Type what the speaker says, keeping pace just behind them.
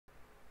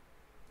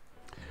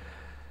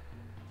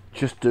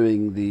just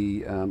doing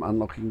the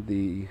unlocking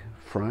the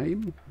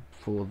frame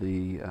for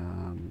the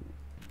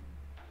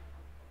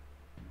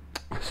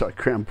sorry,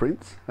 Crown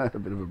Prince. I had a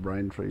bit of a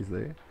brain freeze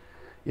there.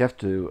 You have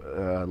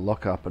to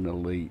lock up an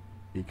elite.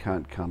 You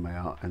can't come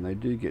out, and they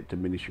do get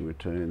diminishing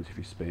returns if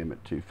you spam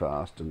it too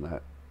fast, and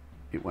that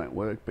it won't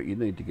work. But you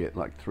need to get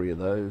like 3 of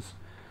those.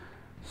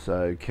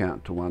 So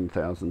count to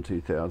 1,000,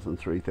 2,000,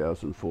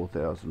 3,000,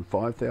 4,000,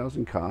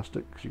 5,000. Cast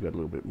it because you've got a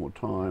little bit more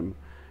time,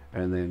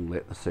 and then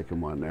let the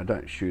second one. Now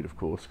don't shoot, of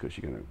course, because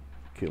you're going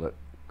to kill it.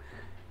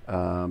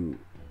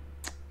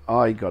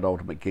 I got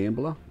Ultimate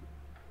Gambler,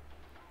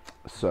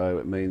 so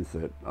it means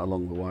that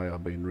along the way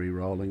I've been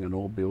re-rolling an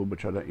all build,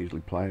 which I don't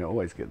usually play. I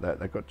always get that.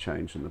 That got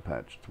changed in the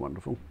patch. It's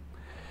wonderful.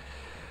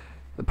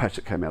 The patch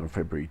that came out on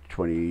February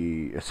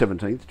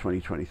 17th,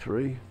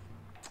 2023.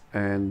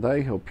 And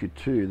they help you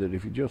too, that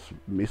if you just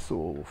miss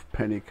or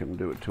panic and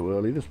do it too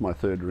early. This is my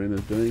third run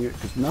of doing it,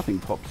 because nothing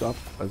pops up,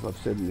 as I've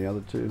said in the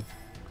other two.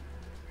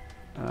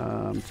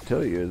 To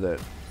tell you that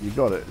you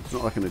got it. It's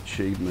not like an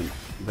achievement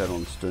that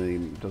on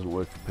Steam. It doesn't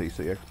work for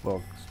PC,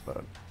 Xbox,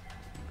 but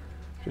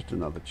just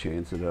another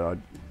chance that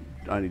I'm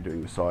only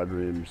doing the side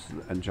rooms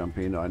and jump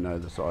in. I know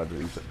the side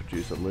rooms that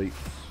produce elites,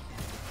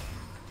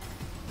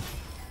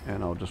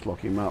 and I'll just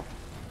lock him up.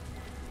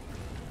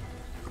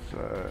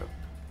 So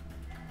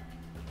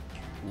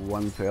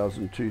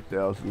 1,000,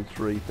 2,000,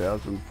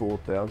 3,000,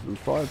 4,000,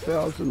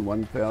 5,000,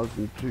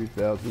 1,000,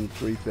 2,000,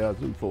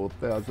 3,000,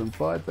 4,000,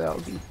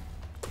 5,000,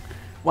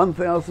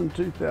 1,000,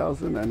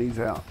 2,000, and he's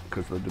out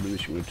because of the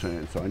diminishing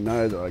return. So I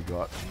know that I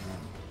got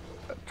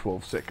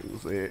 12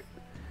 seconds there.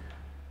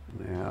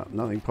 Now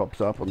nothing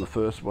pops up on the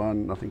first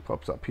one, nothing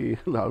pops up here.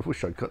 I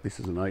wish I'd got this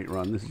as an 8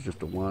 run. This is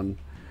just a 1.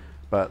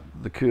 But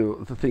the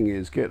thing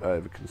is, get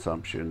over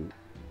consumption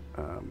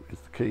is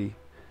the key.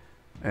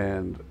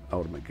 And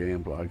Ultimate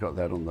Gambler, I got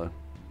that on the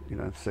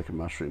second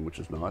mushroom, which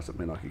is nice. It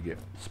meant I could get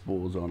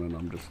spores on, and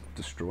I'm just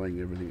destroying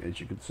everything, as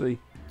you can see.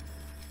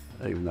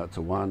 Even though it's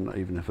a 1,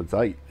 even if it's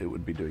 8, it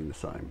would be doing the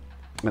same.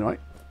 Anyway,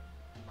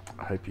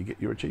 I hope you get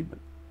your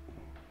achievement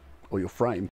or your frame.